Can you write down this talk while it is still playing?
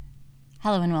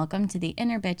Hello and welcome to the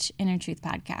Inner Bitch, Inner Truth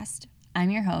podcast.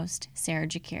 I'm your host, Sarah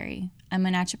Jakari. I'm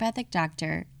a naturopathic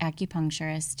doctor,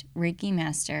 acupuncturist, Reiki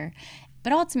master,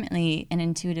 but ultimately an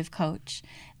intuitive coach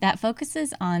that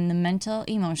focuses on the mental,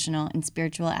 emotional, and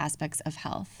spiritual aspects of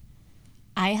health.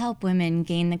 I help women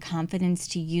gain the confidence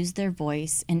to use their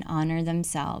voice and honor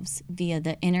themselves via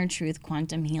the Inner Truth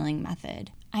Quantum Healing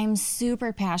Method. I'm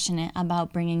super passionate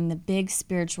about bringing the big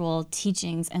spiritual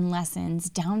teachings and lessons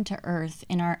down to earth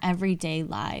in our everyday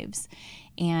lives.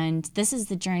 And this is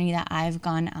the journey that I've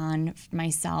gone on for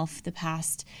myself the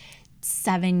past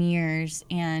 7 years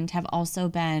and have also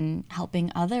been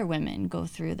helping other women go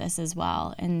through this as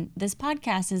well. And this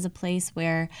podcast is a place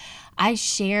where I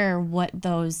share what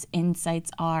those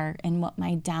insights are and what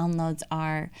my downloads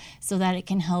are so that it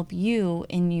can help you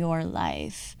in your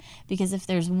life. Because if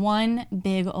there's one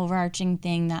big overarching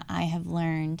thing that I have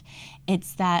learned,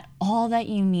 it's that all that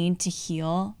you need to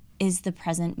heal is the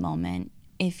present moment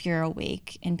if you're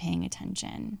awake and paying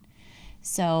attention.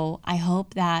 So I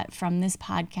hope that from this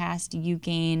podcast, you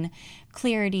gain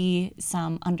clarity,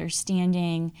 some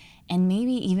understanding, and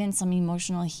maybe even some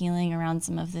emotional healing around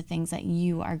some of the things that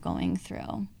you are going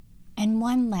through. And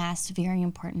one last very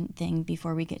important thing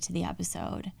before we get to the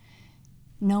episode.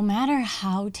 No matter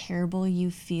how terrible you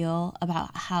feel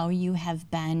about how you have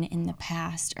been in the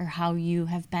past or how you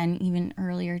have been even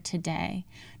earlier today,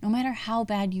 no matter how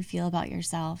bad you feel about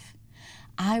yourself,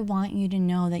 I want you to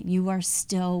know that you are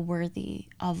still worthy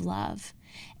of love,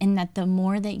 and that the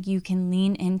more that you can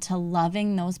lean into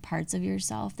loving those parts of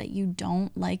yourself that you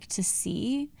don't like to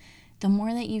see, the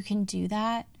more that you can do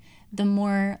that, the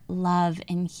more love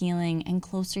and healing and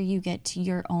closer you get to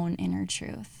your own inner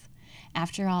truth.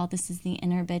 After all, this is the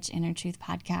Inner Bitch, Inner Truth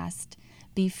podcast.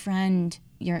 Befriend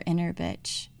your inner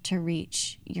bitch to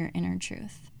reach your inner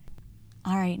truth.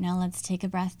 All right, now let's take a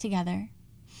breath together.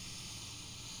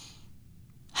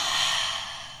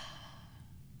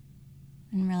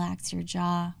 And relax your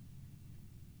jaw,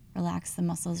 relax the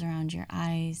muscles around your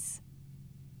eyes,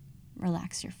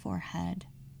 relax your forehead,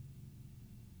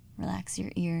 relax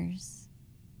your ears.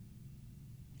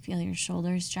 Feel your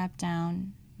shoulders drop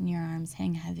down and your arms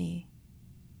hang heavy.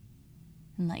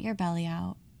 And let your belly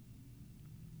out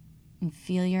and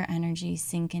feel your energy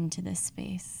sink into this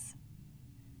space.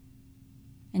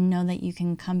 And know that you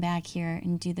can come back here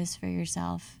and do this for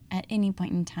yourself at any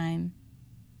point in time.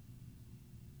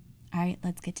 All right,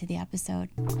 let's get to the episode.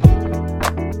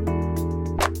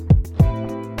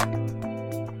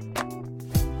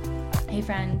 Hey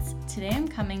friends, today I'm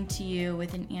coming to you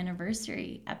with an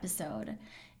anniversary episode.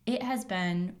 It has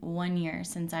been 1 year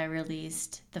since I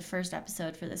released the first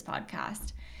episode for this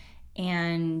podcast,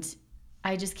 and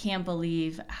I just can't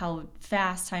believe how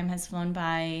fast time has flown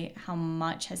by, how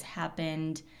much has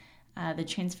happened, the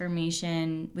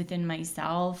transformation within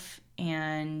myself,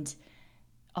 and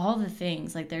all the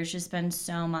things. Like, there's just been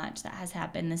so much that has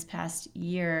happened this past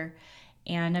year,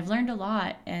 and I've learned a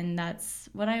lot. And that's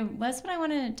what I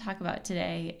want to talk about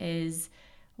today, is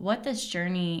what this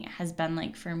journey has been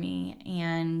like for me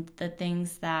and the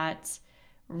things that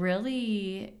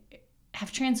really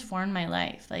have transformed my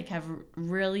life. Like,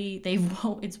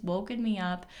 it's woken me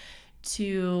up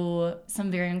to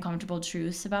some very uncomfortable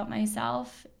truths about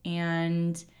myself,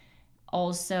 and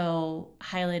also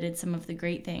highlighted some of the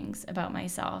great things about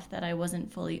myself that I wasn't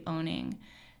fully owning.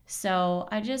 So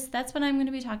that's what I'm going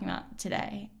to be talking about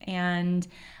today. And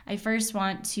I first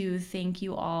want to thank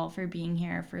you all for being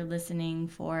here, for listening,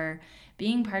 for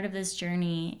being part of this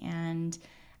journey. And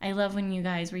I love when you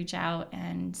guys reach out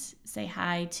and say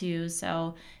hi too.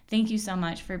 So thank you so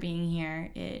much for being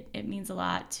here. It means a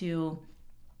lot to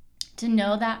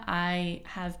know that I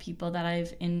have people that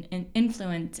I've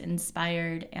influenced,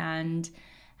 inspired, and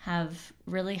have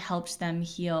really helped them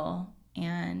heal.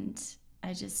 And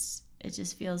it just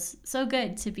feels so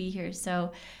good to be here.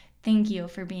 So thank you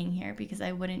for being here, because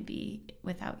I wouldn't be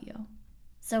without you.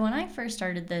 So when I first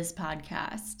started this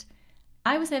podcast,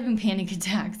 I was having panic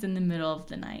attacks in the middle of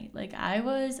the night. Like, I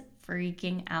was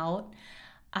freaking out.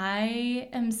 I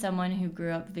am someone who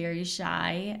grew up very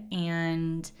shy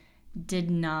and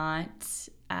did not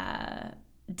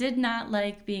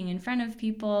like being in front of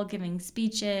people, giving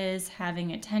speeches,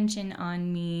 having attention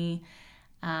on me.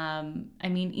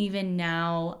 Even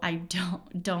now, I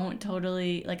don't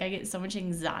totally, like, I get so much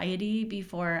anxiety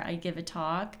before I give a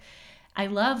talk. I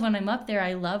love when I'm up there,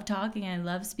 I love talking, I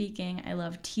love speaking, I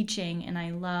love teaching, and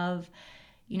I love,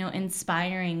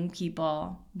 inspiring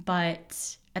people.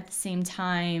 But at the same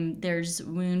time, there's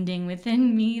wounding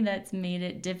within me that's made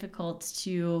it difficult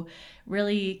to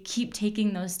really keep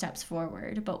taking those steps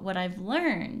forward. But what I've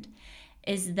learned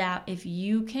is that if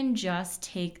you can just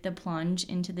take the plunge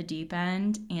into the deep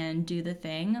end and do the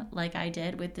thing like I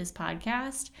did with this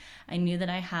podcast, I knew that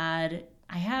I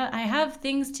have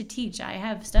things to teach. I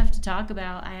have stuff to talk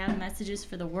about. I have messages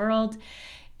for the world,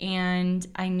 and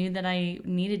I knew that I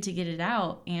needed to get it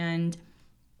out. And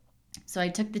so I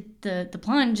took the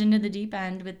plunge into the deep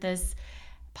end with this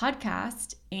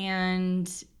podcast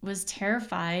and was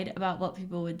terrified about what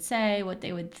people would say, what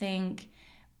they would think,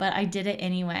 but I did it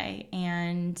anyway.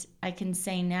 And I can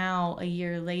say now, a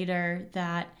year later,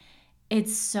 that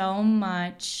it's so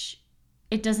much,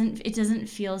 it doesn't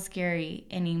feel scary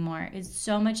anymore. It's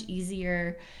so much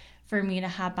easier for me to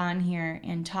hop on here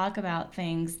and talk about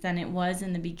things than it was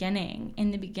in the beginning.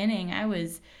 In the beginning, I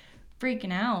was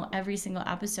freaking out every single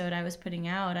episode I was putting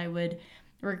out. I would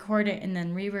record it and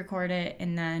then re-record it,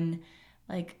 and then,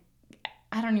 like,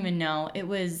 I don't even know. It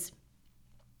was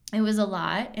a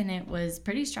lot, and it was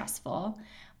pretty stressful,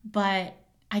 but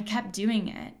I kept doing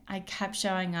it. I kept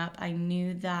showing up. I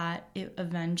knew that it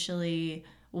eventually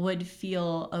would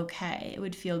feel okay. It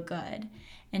would feel good.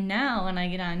 And now when I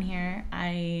get on here,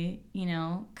 I,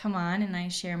 come on and I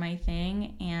share my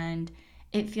thing, and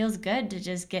it feels good to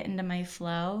just get into my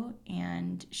flow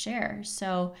and share.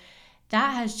 So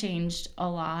that has changed a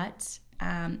lot.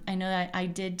 I know that I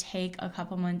did take a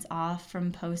couple months off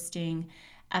from posting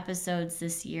episodes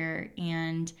this year,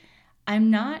 and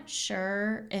I'm not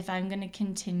sure if I'm going to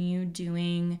continue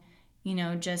doing,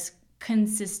 just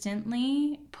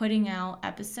consistently putting out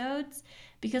episodes,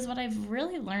 because what I've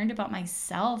really learned about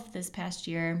myself this past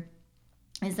year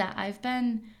is that I've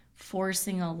been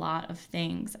forcing a lot of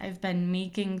things. I've been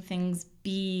making things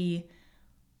be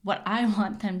what I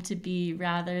want them to be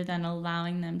rather than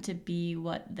allowing them to be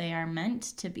what they are meant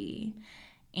to be.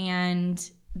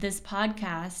 And this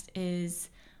podcast is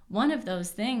one of those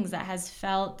things that has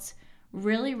felt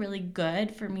really, really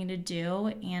good for me to do.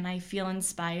 And I feel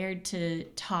inspired to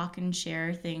talk and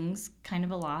share things kind of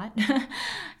a lot.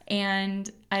 And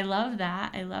I love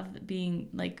that. I love being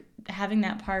having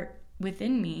that part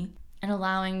within me and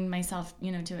allowing myself,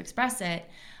 to express it.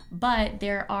 But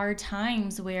there are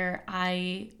times where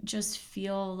I just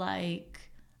feel like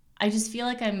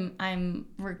I'm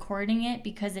recording it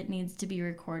because it needs to be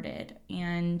recorded.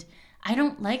 And I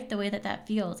don't like the way that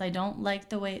feels. I don't like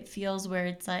the way it feels where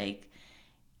it's like,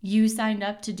 you signed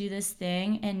up to do this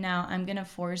thing and now I'm going to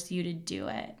force you to do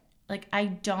it. Like, I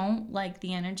don't like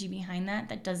the energy behind that.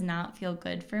 That does not feel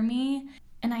good for me.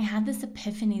 And I had this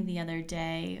epiphany the other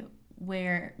day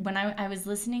where when I was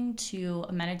listening to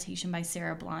a meditation by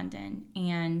Sarah Blondin,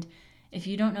 and if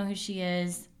you don't know who she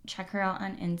is, check her out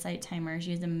on Insight Timer.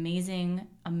 She has amazing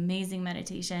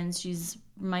meditations. She's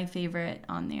my favorite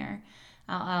on there.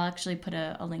 I'll actually put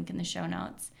a link in the show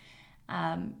notes.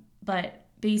 But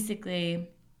basically,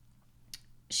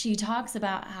 she talks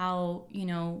about how,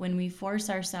 when we force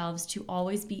ourselves to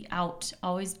always be out,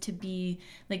 always to be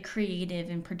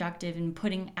creative and productive and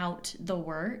putting out the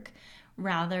work,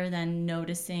 rather than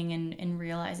noticing and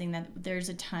realizing that there's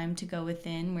a time to go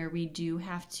within where we do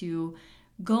have to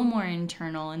go more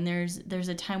internal, and there's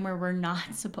a time where we're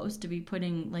not supposed to be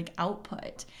putting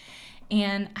output.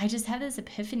 And I just had this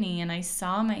epiphany, and I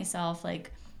saw myself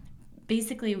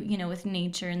basically, with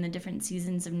nature and the different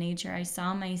seasons of nature, I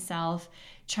saw myself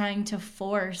trying to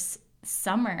force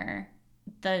summer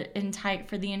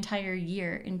for the entire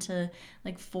year, and to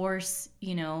force,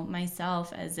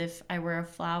 myself as if I were a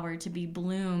flower to be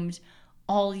bloomed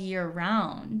all year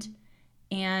round.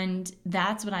 And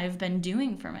that's what I've been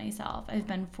doing for myself. I've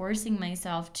been forcing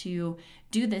myself to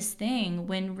do this thing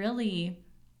when really,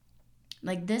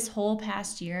 this whole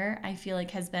past year, I feel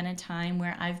has been a time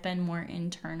where I've been more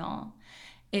internal.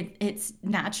 It's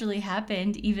naturally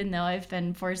happened, even though I've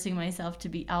been forcing myself to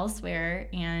be elsewhere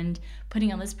and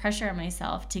putting all this pressure on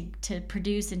myself to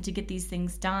produce and to get these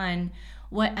things done.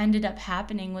 What ended up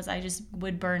happening was I just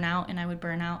would burn out, and I would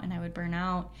burn out, and I would burn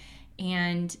out.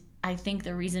 And I think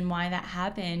the reason why that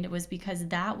happened was because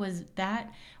that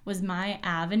was my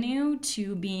avenue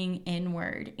to being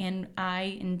inward, and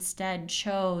I instead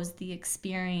chose the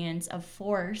experience of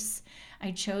force.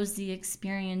 I chose the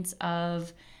experience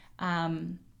of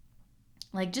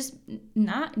just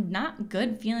not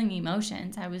good feeling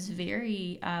emotions. I was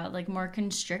very more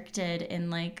constricted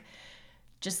and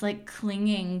just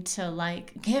clinging to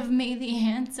give me the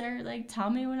answer, tell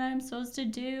me what I'm supposed to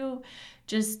do.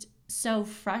 Just so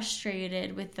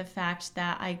frustrated with the fact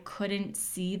that I couldn't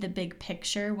see the big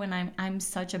picture when I'm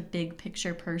such a big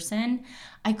picture person.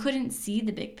 I couldn't see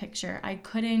the big picture. I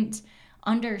couldn't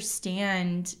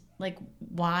understand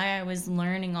why I was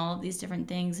learning all of these different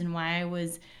things and why I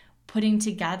was putting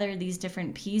together these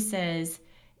different pieces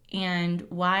and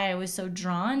why I was so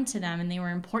drawn to them, and they were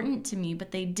important to me,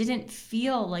 but they didn't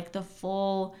feel like the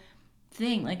full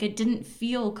thing. Like it didn't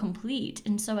feel complete.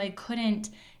 And so I couldn't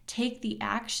take the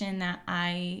action that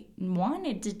I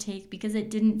wanted to take because it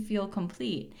didn't feel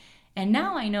complete. And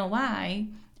now I know why,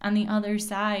 on the other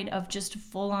side of just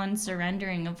full on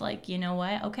surrendering of like, you know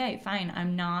what? Okay, fine.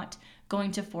 I'm not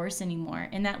going to force anymore.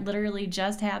 And that literally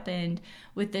just happened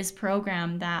with this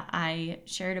program that I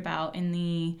shared about in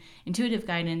the intuitive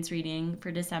guidance reading for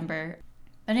December.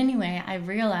 But anyway, I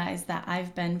realized that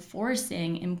I've been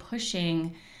forcing and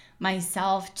pushing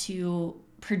myself to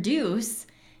produce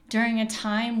during a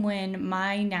time when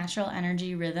my natural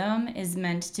energy rhythm is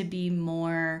meant to be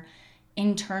more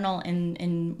internal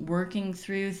and working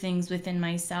through things within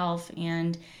myself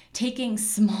and taking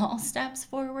small steps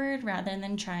forward rather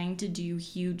than trying to do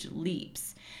huge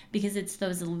leaps, because it's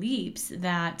those leaps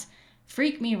that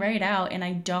freak me right out and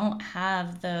I don't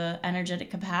have the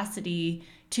energetic capacity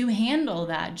to handle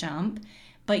that jump.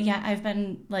 But yet I've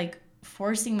been like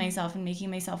forcing myself and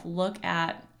making myself look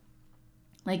at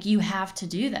like, you have to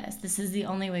do this. This is the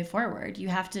only way forward. You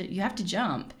have to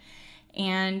jump.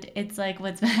 And it's like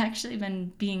what's actually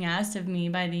been being asked of me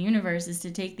by the universe is to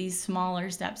take these smaller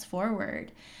steps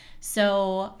forward.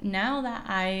 So now that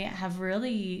I have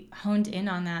really honed in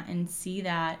on that and see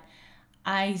that,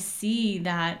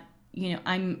 you know,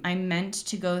 I'm meant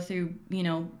to go through, you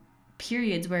know,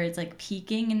 periods where it's like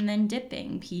peaking and then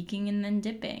dipping, peaking and then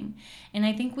dipping. And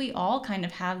I think we all kind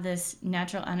of have this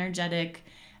natural energetic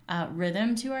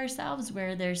rhythm to ourselves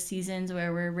where there's seasons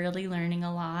where we're really learning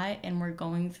a lot and we're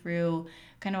going through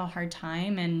kind of a hard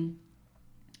time and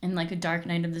like a dark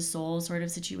night of the soul sort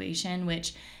of situation,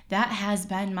 which that has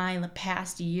been my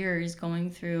past years,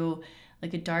 going through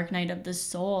like a dark night of the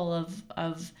soul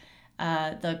of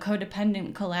the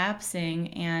codependent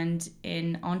collapsing and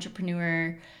an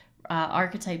entrepreneur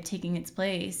archetype taking its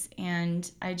place. And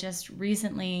I just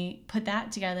recently put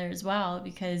that together as well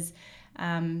because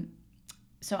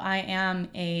so I am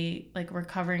a like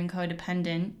recovering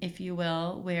codependent, if you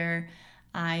will, where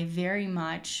I very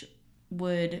much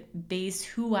would base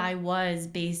who I was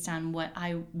based on what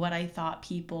I thought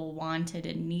people wanted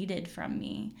and needed from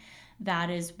me.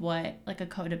 That is what like a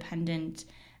codependent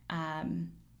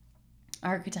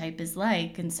archetype is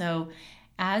like. And so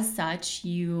as such,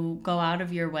 you go out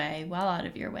of your way,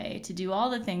 to do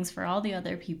all the things for all the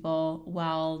other people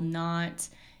while not,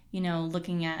 you know,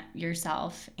 looking at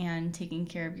yourself and taking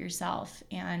care of yourself.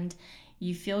 And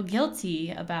you feel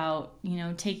guilty about, you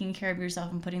know, taking care of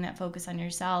yourself and putting that focus on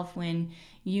yourself when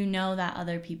you know that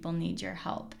other people need your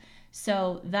help.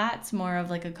 So that's more of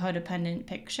like a codependent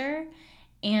picture.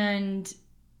 And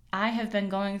I have been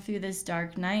going through this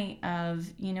dark night of,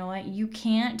 you know what, you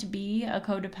can't be a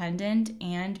codependent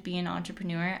and be an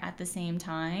entrepreneur at the same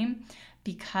time,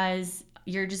 because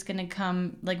you're just going to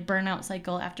come like burnout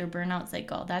cycle after burnout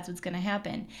cycle. That's what's going to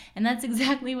happen. And that's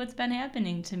exactly what's been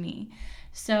happening to me.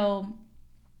 So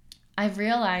I've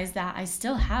realized that I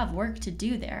still have work to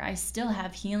do there. I still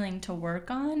have healing to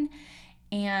work on.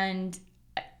 And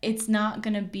it's not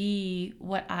going to be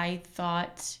what I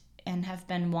thought and have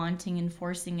been wanting and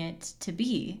forcing it to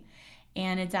be.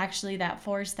 And it's actually that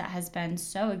force that has been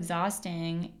so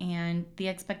exhausting. And the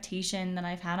expectation that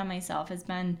I've had on myself has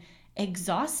been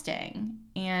exhausting,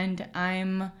 and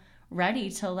I'm ready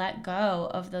to let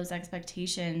go of those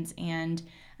expectations, and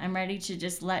I'm ready to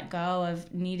just let go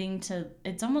of needing to,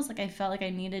 it's almost like I felt like I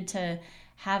needed to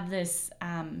have this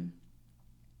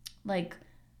like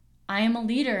I am a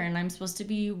leader and I'm supposed to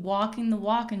be walking the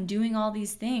walk and doing all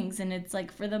these things, and it's like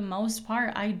for the most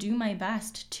part I do my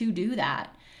best to do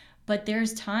that, but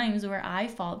there's times where I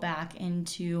fall back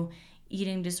into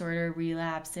eating disorder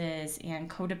relapses and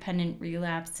codependent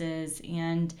relapses,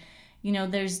 and you know,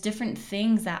 there's different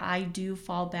things that I do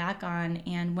fall back on.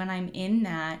 And when I'm in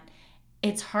that,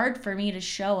 it's hard for me to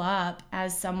show up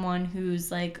as someone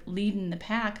who's like leading the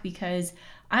pack because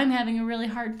I'm having a really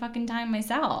hard fucking time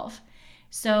myself.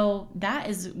 So that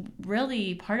is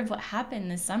really part of what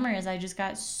happened this summer, is I just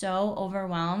got so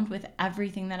overwhelmed with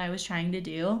everything that I was trying to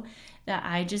do that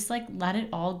I just like let it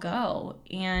all go.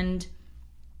 And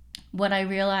what I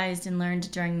realized and learned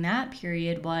during that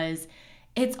period was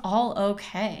it's all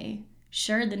okay.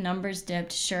 Sure, the numbers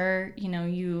dipped. Sure, you know,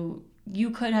 you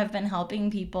could have been helping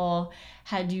people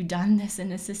had you done this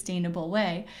in a sustainable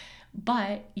way.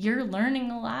 But you're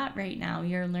learning a lot right now.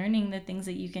 You're learning the things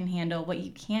that you can handle, what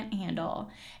you can't handle.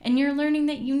 And you're learning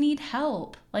that you need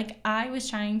help. Like I was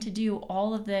trying to do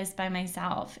all of this by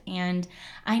myself, and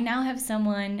I now have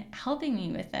someone helping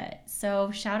me with it.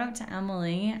 So shout out to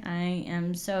Emily. I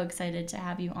am so excited to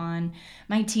have you on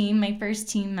my team, my first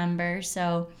team member.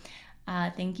 So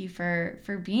Thank you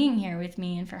for being here with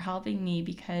me and for helping me,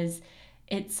 because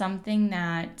it's something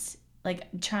that, like,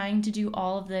 trying to do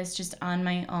all of this just on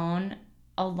my own,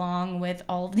 along with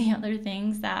all of the other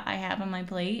things that I have on my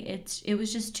plate, it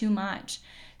was just too much.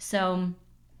 So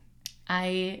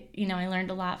I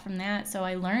learned a lot from that. So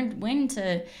I learned when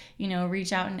to,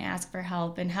 reach out and ask for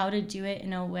help, and how to do it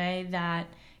in a way that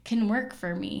can work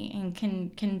for me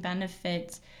and can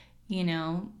benefit,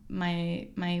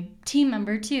 my team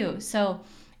member too. So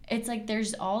it's like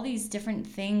there's all these different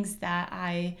things that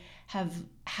I have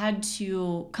had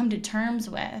to come to terms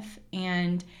with.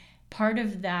 And part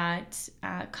of that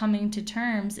coming to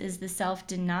terms is the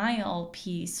self-denial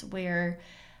piece, where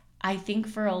I think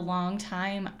for a long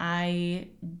time I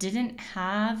didn't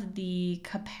have the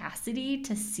capacity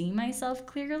to see myself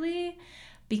clearly,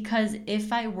 because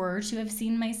if I were to have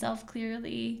seen myself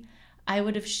clearly, I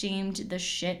would have shamed the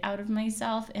shit out of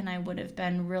myself, and I would have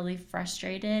been really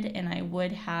frustrated, and I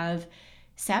would have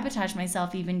sabotaged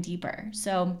myself even deeper.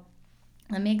 So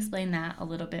let me explain that a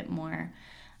little bit more.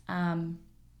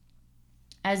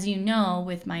 As you know,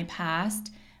 with my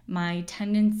past, my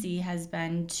tendency has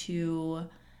been to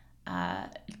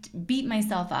beat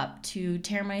myself up, to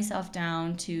tear myself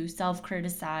down, to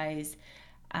self-criticize,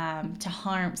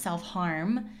 to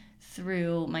self-harm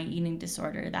through my eating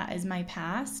disorder. That is my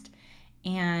past,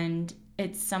 and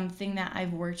it's something that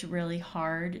I've worked really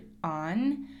hard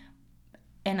on,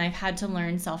 and I've had to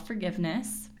learn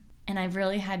self-forgiveness, and I've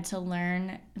really had to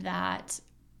learn that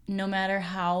no matter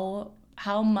how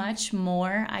much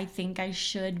more I think I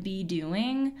should be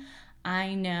doing,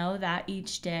 I know that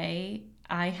each day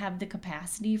I have the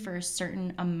capacity for a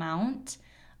certain amount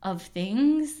of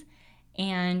things,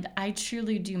 and I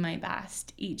truly do my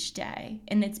best each day.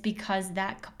 And it's because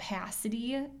that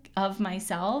capacity of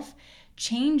myself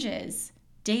changes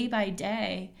day by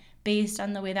day based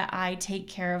on the way that I take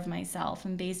care of myself,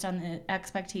 and based on the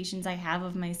expectations I have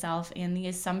of myself and the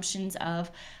assumptions of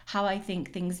how I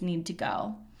think things need to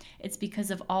go. It's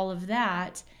because of all of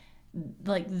that,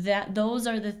 those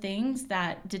are the things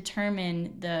that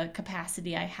determine the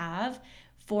capacity I have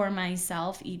for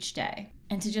myself each day.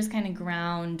 And to just kind of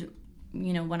ground,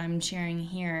 what I'm sharing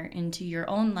here into your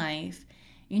own life,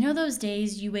 those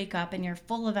days you wake up and you're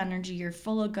full of energy, you're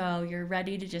full of go, you're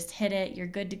ready to just hit it, you're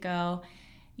good to go.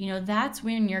 That's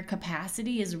when your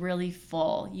capacity is really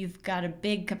full. You've got a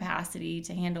big capacity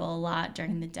to handle a lot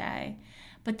during the day.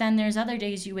 But then there's other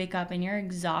days you wake up and you're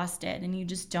exhausted and you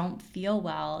just don't feel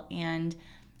well, and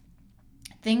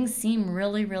things seem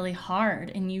really, really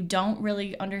hard, and you don't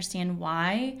really understand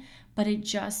why, but it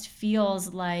just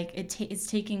feels like it's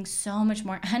taking so much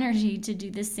more energy to do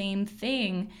the same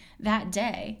thing that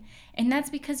day. And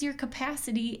that's because your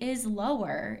capacity is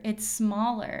lower, it's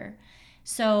smaller.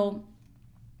 So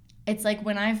it's like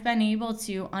when I've been able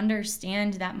to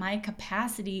understand that my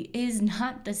capacity is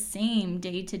not the same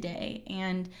day to day,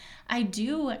 and I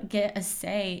do get a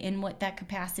say in what that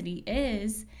capacity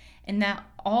is, and that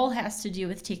all has to do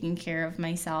with taking care of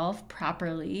myself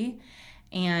properly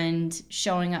and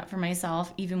showing up for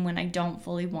myself even when I don't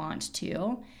fully want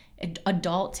to,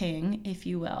 adulting, if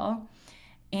you will.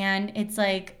 And it's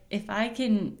like, if I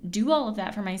can do all of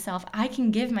that for myself, I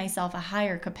can give myself a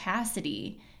higher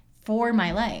capacity for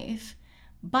my life.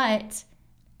 But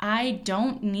I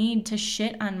don't need to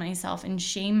shit on myself and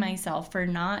shame myself for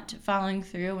not following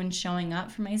through and showing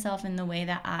up for myself in the way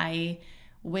that I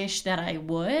wish that I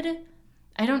would.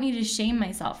 I don't need to shame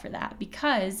myself for that,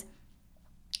 because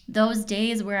those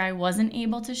days where I wasn't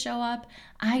able to show up,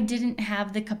 I didn't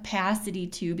have the capacity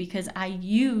to, because I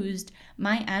used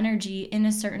my energy in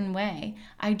a certain way.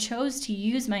 I chose to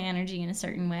use my energy in a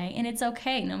certain way, and it's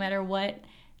okay. No matter what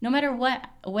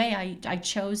way I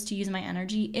chose to use my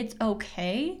energy, it's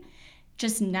okay.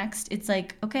 Just next, it's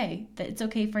like, okay, it's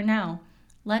okay for now.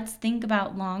 Let's think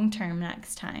about long-term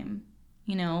next time.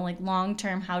 Like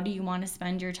long-term, how do you want to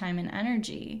spend your time and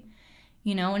energy?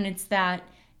 And it's that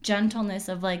gentleness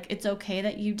of like, it's okay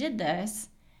that you did this.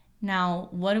 Now,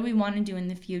 what do we want to do in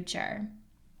the future?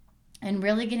 And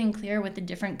really getting clear with the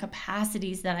different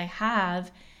capacities that I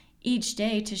have each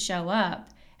day to show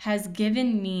up has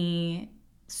given me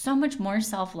so much more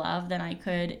self-love than I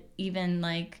could even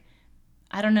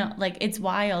it's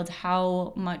wild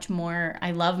how much more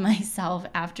I love myself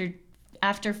after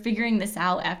figuring this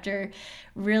out, after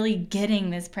really getting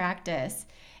this practice.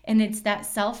 And it's that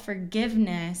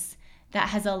self-forgiveness that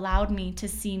has allowed me to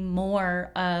see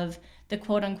more of the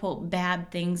quote unquote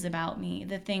bad things about me,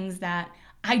 the things that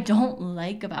I don't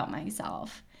like about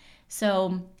myself.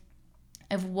 So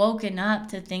I've woken up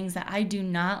to things that I do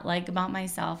not like about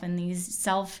myself, and these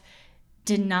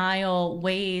self-denial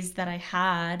ways that I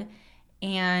had.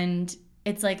 And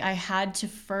it's like I had to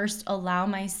first allow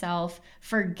myself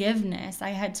forgiveness. I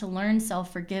had to learn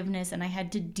self-forgiveness, and I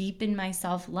had to deepen my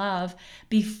self-love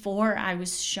before I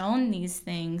was shown these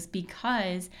things,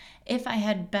 because if I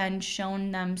had been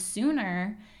shown them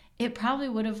sooner, it probably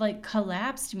would have like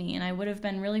collapsed me, and I would have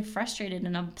been really frustrated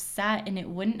and upset, and it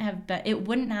would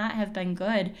not have been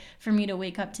good for me to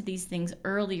wake up to these things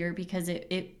earlier, because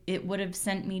it would have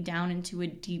sent me down into a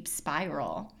deep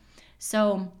spiral.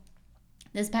 So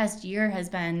this past year has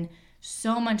been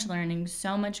so much learning,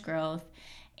 so much growth.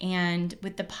 And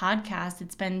with the podcast,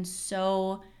 it's been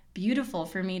so beautiful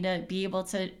for me to be able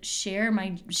to share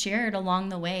it along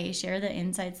the way, share the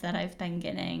insights that I've been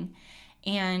getting.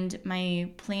 And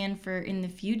my plan for in the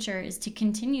future is to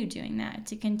continue doing that,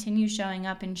 to continue showing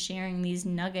up and sharing these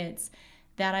nuggets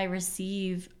that I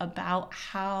receive about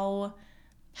how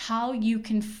you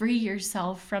can free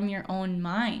yourself from your own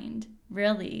mind,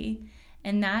 really.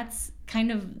 And that's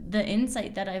kind of the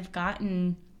insight that I've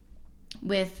gotten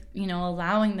with,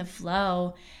 allowing the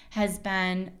flow, has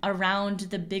been around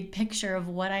the big picture of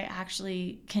what I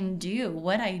actually can do,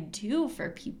 what I do for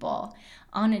people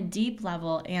on a deep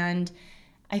level. And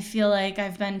I feel like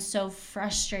I've been so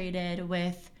frustrated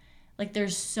with, like,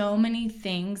 there's so many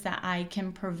things that I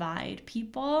can provide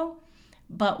people,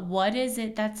 but what is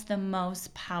it that's the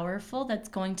most powerful, that's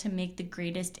going to make the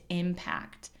greatest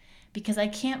impact? Because I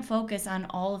can't focus on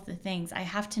all of the things. I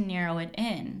have to narrow it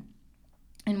in.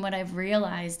 And what I've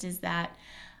realized is that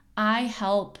I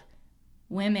help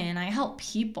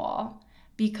people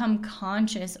become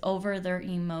conscious over their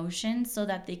emotions so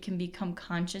that they can become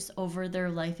conscious over their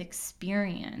life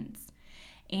experience.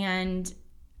 And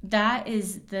that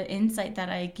is the insight that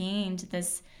I gained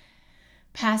this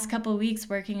past couple of weeks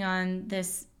working on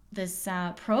this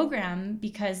program,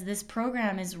 because this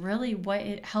program is really what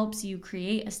it helps you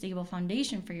create a stable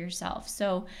foundation for yourself.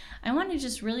 So I want to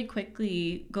just really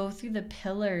quickly go through the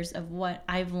pillars of what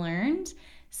I've learned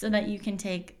so that you can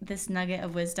take this nugget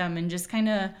of wisdom and just kind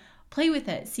of play with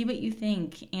it, see what you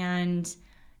think. And,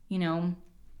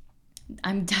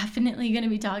 I'm definitely going to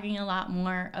be talking a lot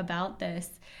more about this.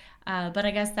 But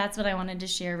I guess that's what I wanted to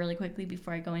share really quickly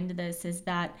before I go into this, is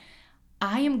that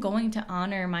I am going to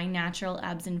honor my natural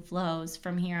ebbs and flows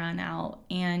from here on out.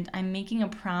 And I'm making a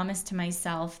promise to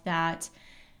myself that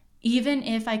even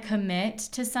if I commit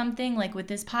to something, like with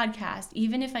this podcast,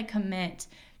 even if I commit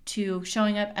to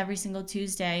showing up every single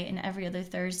Tuesday and every other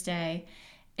Thursday,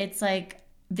 it's like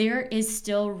there is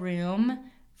still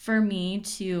room for me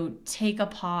to take a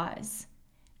pause.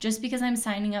 Just because I'm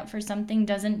signing up for something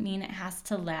doesn't mean it has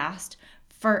to last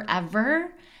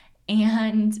forever.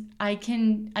 And I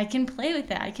can play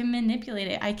with it. I can manipulate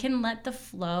it. I can let the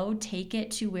flow take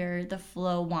it to where the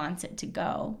flow wants it to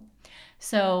go.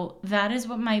 So that is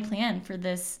what my plan for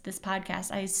this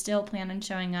podcast. I still plan on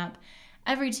showing up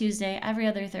every Tuesday, every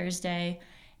other Thursday,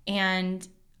 and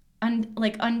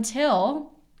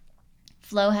until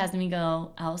flow has me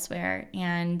go elsewhere.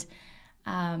 And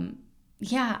I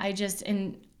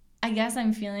guess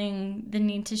I'm feeling the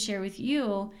need to share with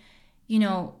you.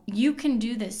 You can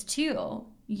do this too.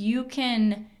 You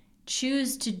can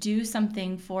choose to do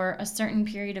something for a certain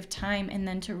period of time and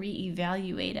then to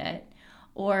reevaluate it.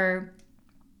 Or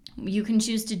you can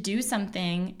choose to do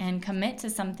something and commit to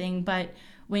something, but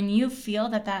when you feel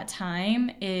that time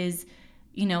is,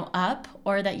 up,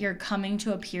 or that you're coming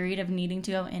to a period of needing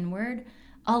to go inward,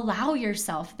 allow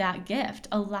yourself that gift.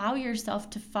 Allow yourself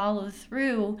to follow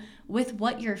through with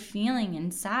what you're feeling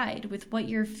inside, with what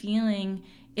you're feeling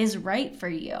is right for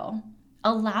you.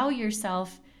 Allow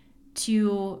yourself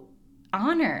to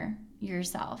honor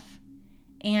yourself.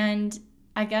 And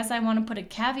I guess I want to put a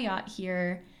caveat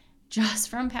here, just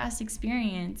from past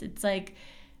experience. It's like,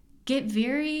 get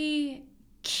very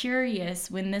curious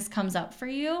when this comes up for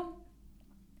you,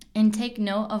 and take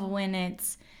note of when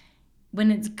it's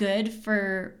good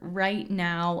for right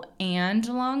now and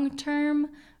long term,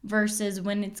 versus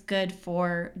when it's good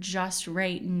for just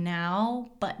right now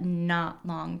but not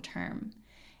long term.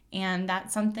 And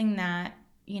that's something that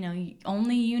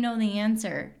only you know the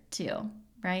answer to,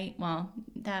 right? Well,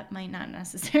 that might not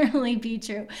necessarily be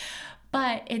true,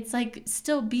 but it's like,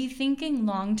 still be thinking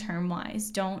long-term wise.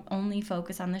 Don't only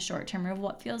focus on the short term of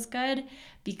what feels good,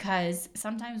 because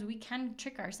sometimes we can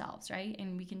trick ourselves, right?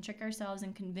 And we can trick ourselves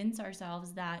and convince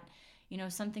ourselves that,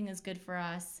 something is good for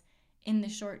us in the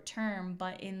short term,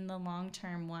 but in the long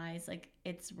term wise, like,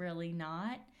 it's really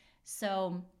not.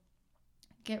 So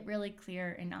get really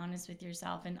clear and honest with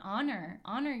yourself, and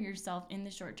honor yourself in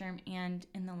the short term and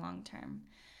in the long term.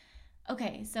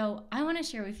 Okay, so I want to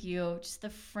share with you just the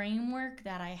framework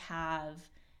that I have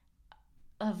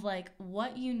like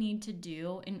what you need to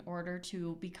do in order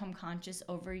to become conscious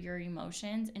over your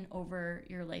emotions and over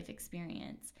your life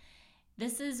experience.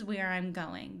 This is where I'm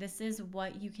going. This is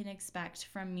what you can expect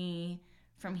from me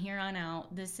from here on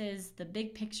out. This is the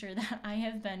big picture that I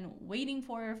have been waiting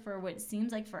for what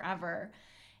seems like forever.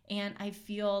 And I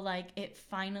feel like it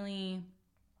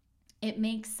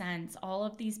makes sense. All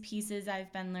of these pieces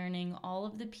I've been learning, all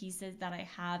of the pieces that I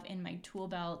have in my tool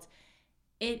belt,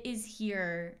 it is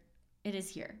here. It is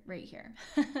here, right here.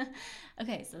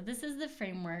 Okay, so this is the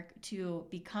framework to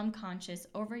become conscious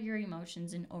over your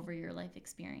emotions and over your life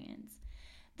experience.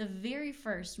 The very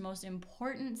first, most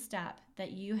important step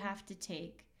that you have to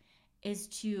take is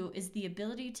the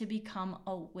ability to become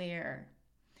aware.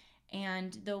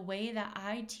 And the way that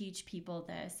I teach people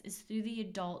this is through the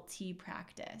adult T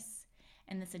practice.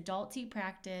 And this adult T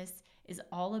practice is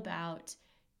all about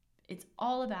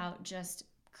just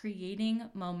creating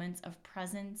moments of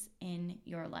presence in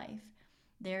your life.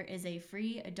 There is a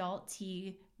free adult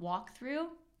T walkthrough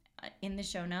in the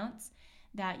show notes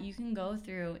that you can go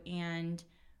through and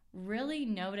really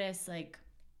notice, like,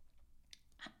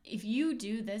 if you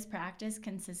do this practice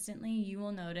consistently, you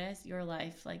will notice your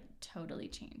life like totally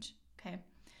change. Okay.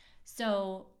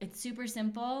 So it's super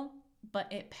simple,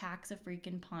 but it packs a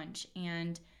freaking punch.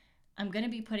 And I'm going to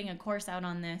be putting a course out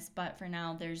on this, but for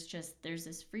now, there's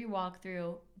this free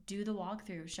walkthrough. Do the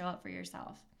walkthrough, show up for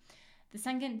yourself. The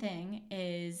second thing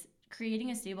is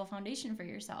creating a stable foundation for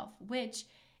yourself, which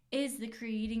is the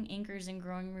Creating Anchors and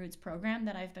Growing Roots program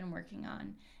that I've been working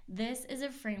on. This is a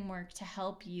framework to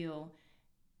help you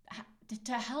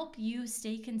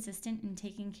stay consistent in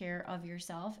taking care of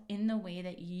yourself in the way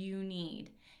that you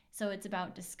need. So it's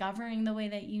about discovering the way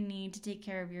that you need to take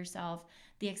care of yourself,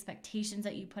 the expectations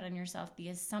that you put on yourself, the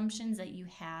assumptions that you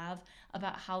have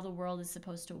about how the world is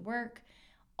supposed to work.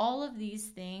 All of these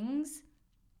things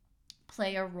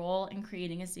play a role in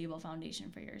creating a stable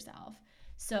foundation for yourself.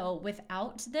 So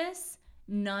without this,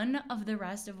 none of the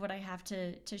rest of what I have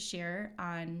to share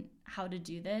on how to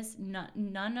do this,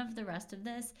 none of the rest of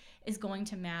this is going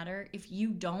to matter if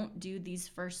you don't do these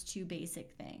first two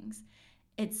basic things.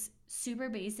 It's super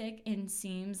basic and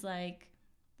seems like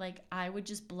I would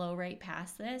just blow right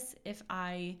past this if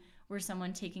I were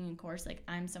someone taking a course. Like,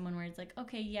 I'm someone where it's like,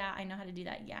 okay, yeah, I know how to do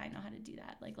that. Yeah, I know how to do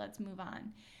that. Like, let's move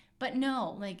on. But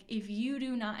no, like, if you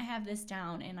do not have this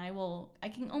down, and I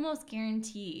can almost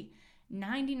guarantee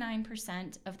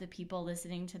 99% of the people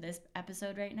listening to this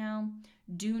episode right now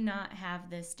do not have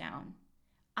this down.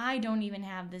 I don't even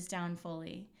have this down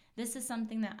fully. This is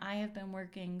something that I have been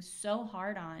working so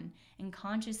hard on and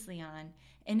consciously on,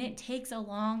 and it takes a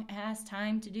long ass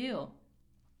time to do.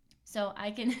 So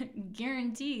I can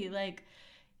guarantee, like,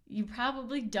 you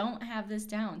probably don't have this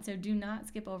down. So do not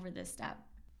skip over this step.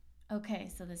 Okay,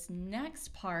 so this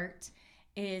next part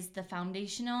is the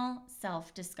foundational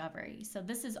self-discovery. So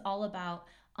this is all about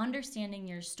understanding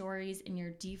your stories and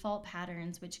your default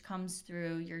patterns, which comes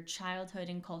through your childhood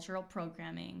and cultural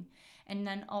programming, and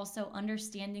then also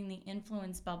understanding the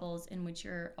influence bubbles in which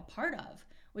you're a part of,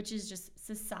 which is just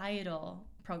societal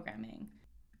programming.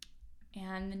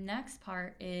 And the next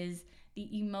part is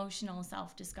the emotional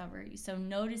self-discovery. So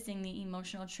noticing the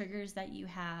emotional triggers that you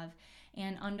have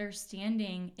and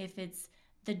understanding if it's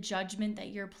the judgment that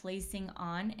you're placing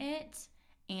on it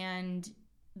and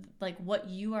like what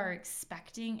you are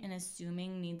expecting and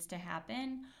assuming needs to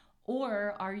happen,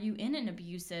 or are you in an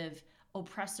abusive,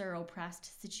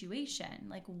 oppressor-oppressed situation?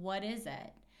 Like, what is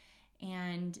it?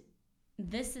 And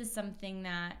this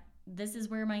is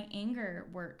where my anger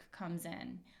work comes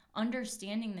in.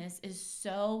 Understanding this is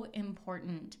so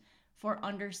important for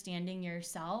understanding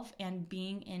yourself and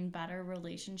being in better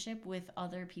relationship with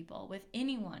other people, with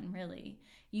anyone really.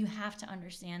 You have to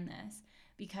understand this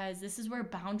because this is where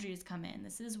boundaries come in.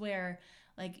 This is where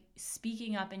like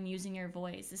speaking up and using your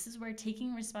voice. This is where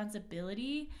taking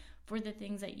responsibility for the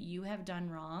things that you have done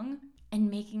wrong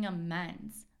and making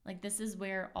amends. Like, this is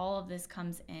where all of this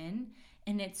comes in,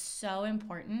 and it's so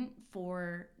important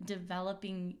for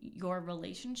developing your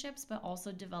relationships, but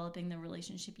also developing the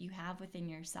relationship you have within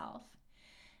yourself.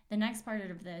 The next part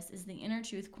of this is the Inner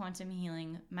Truth Quantum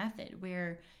Healing Method,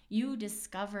 where you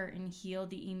discover and heal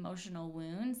the emotional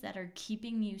wounds that are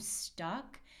keeping you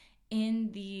stuck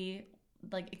in the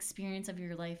experience of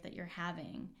your life that you're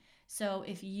having. So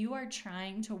if you are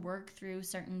trying to work through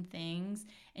certain things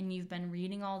and you've been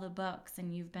reading all the books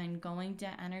and you've been going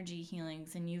to energy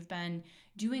healings and you've been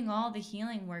doing all the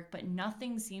healing work, but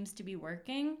nothing seems to be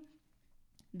working,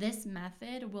 this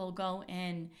method will go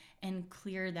in and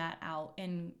clear that out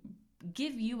and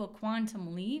give you a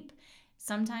quantum leap.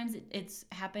 Sometimes it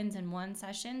happens in one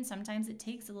session. Sometimes it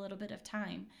takes a little bit of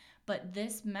time. But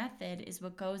this method is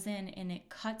what goes in and it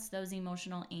cuts those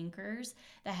emotional anchors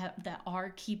that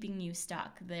are keeping you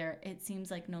stuck there. It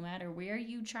seems like no matter where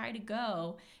you try to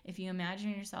go, if you imagine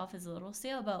yourself as a little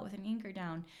sailboat with an anchor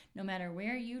down, no matter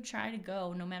where you try to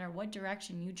go, no matter what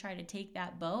direction you try to take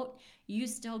that boat, you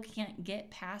still can't get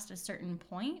past a certain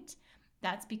point.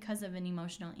 That's because of an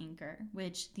emotional anchor,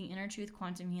 which the Inner Truth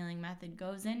Quantum Healing Method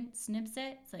goes in, snips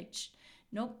it. It's like,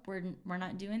 nope, we're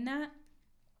not doing that.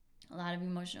 A lot of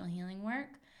emotional healing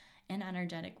work and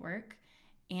energetic work,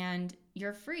 and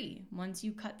you're free. Once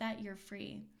you cut that, you're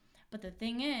free. But the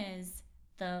thing is,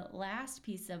 the last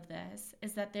piece of this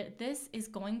is that this is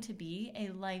going to be a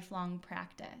lifelong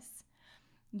practice.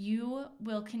 You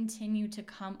will continue to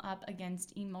come up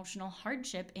against emotional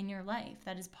hardship in your life.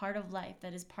 That is part of life.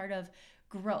 That is part of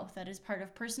growth. That is part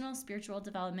of personal spiritual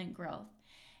development growth.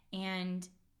 And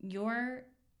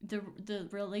the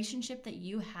relationship that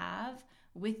you have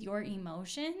with your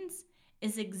emotions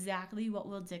is exactly what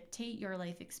will dictate your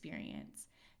life experience.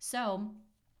 So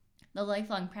the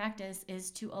lifelong practice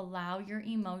is to allow your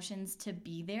emotions to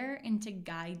be there and to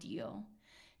guide you,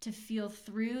 to feel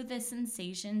through the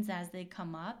sensations as they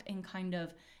come up and kind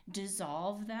of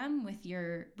dissolve them with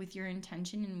your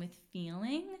intention and with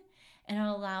feeling, and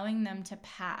allowing them to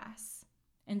pass.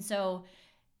 And so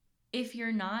if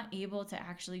you're not able to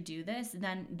actually do this,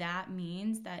 then that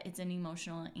means that it's an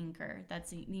emotional anchor.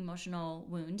 That's an emotional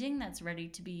wounding that's ready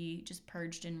to be just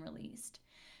purged and released.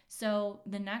 So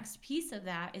the next piece of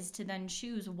that is to then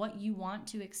choose what you want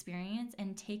to experience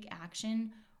and take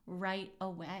action right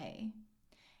away.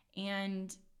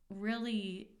 And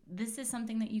really, this is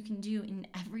something that you can do in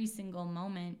every single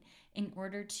moment in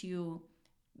order to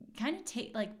kind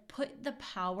of put the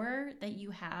power that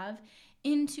you have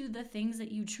into the things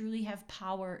that you truly have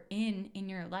power in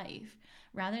your life,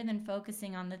 rather than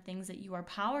focusing on the things that you are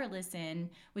powerless in,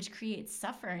 which creates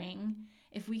suffering.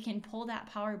 If we can pull that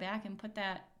power back and put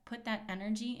that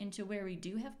energy into where we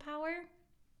do have power,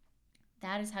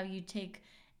 that is how you take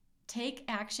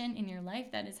action in your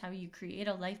life. That is how you create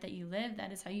a life that you live.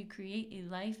 That is how you create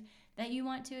a life that you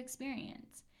want to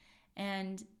experience.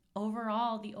 And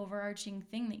overall, the overarching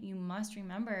thing that you must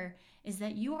remember is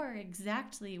that you are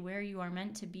exactly where you are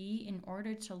meant to be in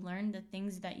order to learn the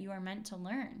things that you are meant to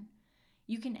learn.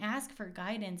 You can ask for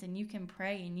guidance and you can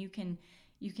pray and you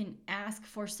can ask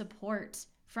for support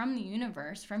from the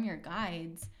universe, from your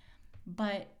guides.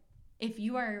 But if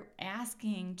you are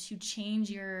asking to change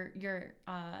your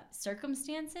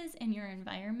circumstances and your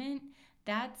environment,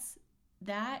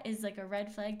 that is like a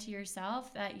red flag to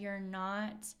yourself that you're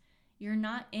not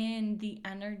in the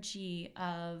energy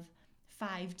of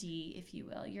 5D, if you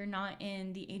will. You're not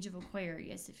in the age of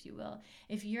Aquarius, if you will.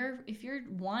 If you're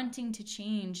wanting to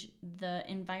change the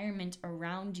environment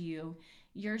around you,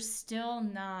 you're still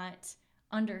not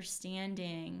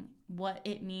understanding what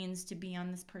it means to be on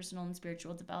this personal and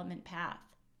spiritual development path.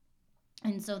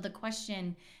 And so the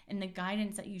question and the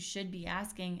guidance that you should be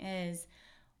asking is,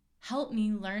 help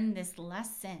me learn this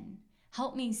lesson.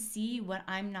 Help me see what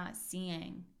I'm not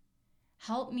seeing.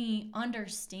 Help me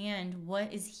understand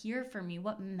what is here for me,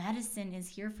 what medicine is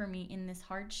here for me in this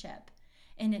hardship.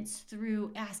 And it's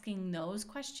through asking those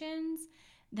questions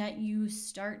that you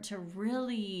start to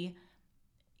really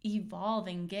evolve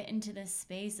and get into this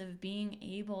space of being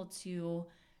able to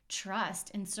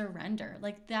trust and surrender.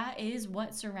 Like, that is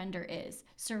what surrender is.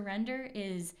 Surrender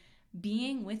is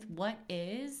being with what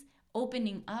is,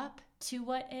 opening up to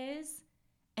what is,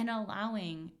 and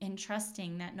allowing and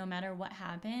trusting that no matter what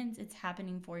happens, it's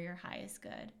happening for your highest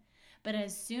good. But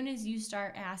as soon as you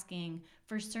start asking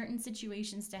for certain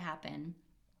situations to happen,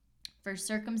 for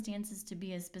circumstances to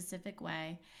be a specific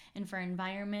way, and for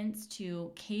environments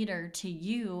to cater to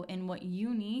you and what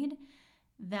you need,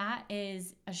 that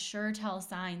is a sure tell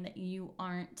sign that you're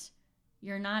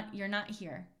not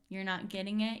here. You're not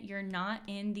getting it. You're not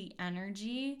in the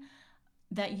energy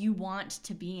that you want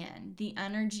to be in, the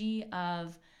energy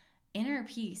of inner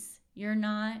peace. You're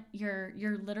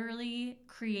literally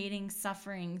creating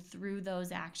suffering through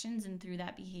those actions and through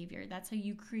that behavior. That's how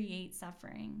you create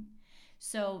suffering.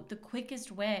 So the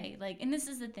quickest way, and this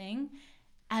is the thing,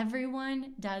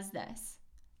 everyone does this.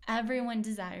 Everyone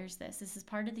desires this. This is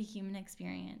part of the human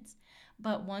experience.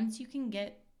 But once you can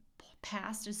get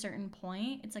past a certain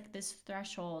point, it's like this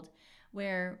threshold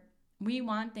where we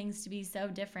want things to be so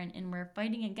different and we're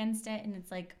fighting against it. And it's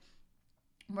like,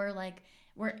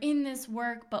 we're in this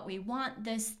work, but we want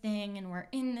this thing, and we're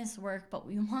in this work, but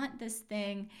we want this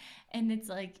thing. And it's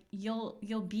like,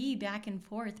 you'll be back and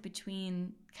forth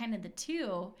between kind of the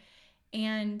two.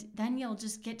 And then you'll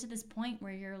just get to this point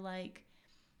where you're like,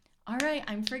 All right,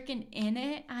 I'm freaking in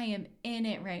it. I am in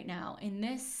it right now. And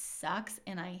this sucks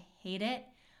and I hate it.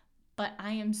 But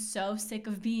I am so sick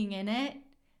of being in it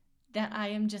that I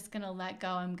am just going to let go.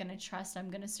 I'm going to trust. I'm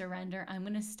going to surrender. I'm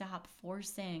going to stop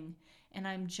forcing. And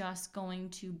I'm just going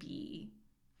to be.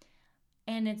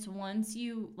 And it's once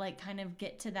you like kind of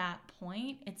get to that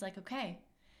point, it's like, okay,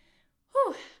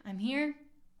 whew, I'm here.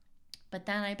 But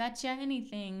then I bet you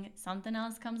anything, something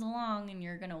else comes along and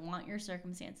you're going to want your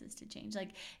circumstances to change. Like,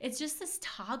 it's just this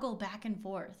toggle back and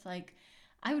forth. Like,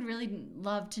 I would really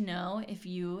love to know if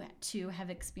you too have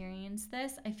experienced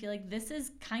this. I feel like this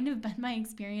has kind of been my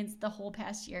experience the whole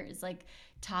past year, is like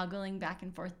toggling back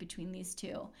and forth between these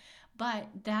two. But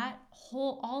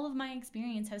all of my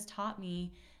experience has taught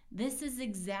me this is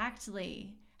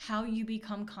exactly how you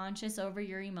become conscious over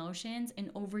your emotions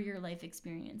and over your life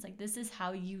experience. Like, this is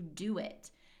how you do it.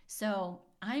 So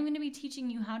I'm going to be teaching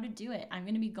you how to do it. I'm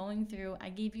going to be going through, I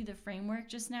gave you the framework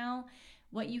just now.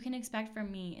 What you can expect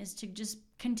from me is to just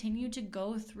continue to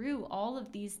go through all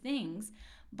of these things,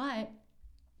 but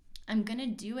I'm going to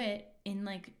do it in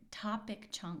like topic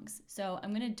chunks. So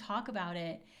I'm going to talk about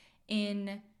it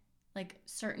in like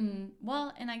certain,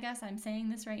 and I guess I'm saying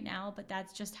this right now, but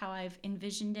that's just how I've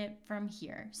envisioned it from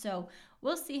here. So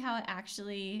we'll see how it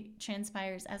actually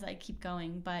transpires as I keep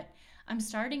going, but I'm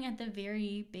starting at the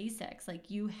very basics.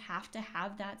 Like, you have to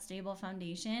have that stable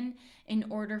foundation in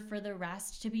order for the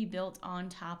rest to be built on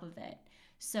top of it.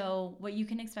 So what you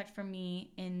can expect from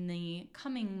me in the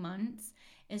coming months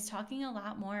is talking a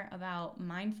lot more about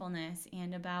mindfulness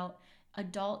and about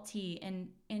adult tea, and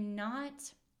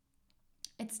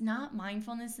it's not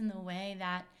mindfulness in the way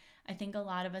that I think a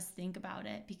lot of us think about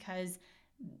it, because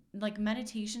like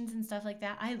meditations and stuff like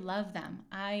that, I love them.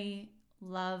 I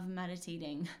love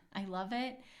meditating. I love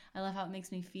it. I love how it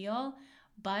makes me feel.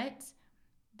 But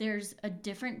there's a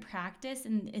different practice,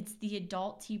 and it's the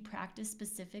adult tea practice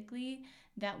specifically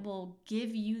that will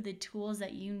give you the tools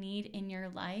that you need in your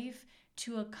life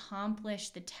to accomplish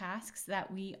the tasks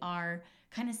that we are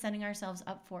kind of setting ourselves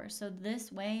up for. So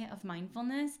this way of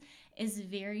mindfulness is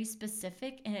very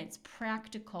specific and it's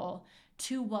practical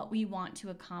to what we want to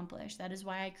accomplish. That is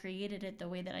why I created it the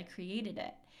way that I created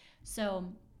it. So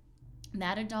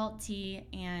that adult tea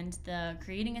and the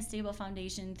creating a stable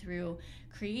foundation through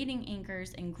creating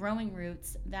anchors and growing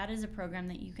roots, that is a program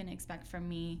that you can expect from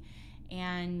me.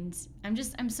 And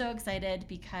I'm so excited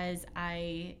because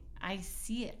I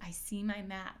see it. I see my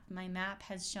map. My map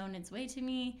has shown its way to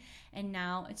me, and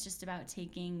now it's just about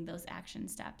taking those action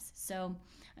steps. So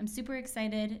I'm super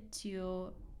excited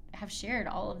to have shared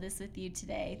all of this with you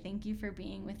today. Thank you for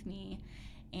being with me.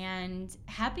 And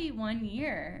happy 1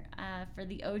 year for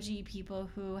the OG people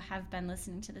who have been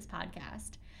listening to this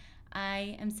podcast.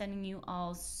 I am sending you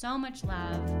all so much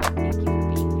love. Thank you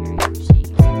for being here. I appreciate it.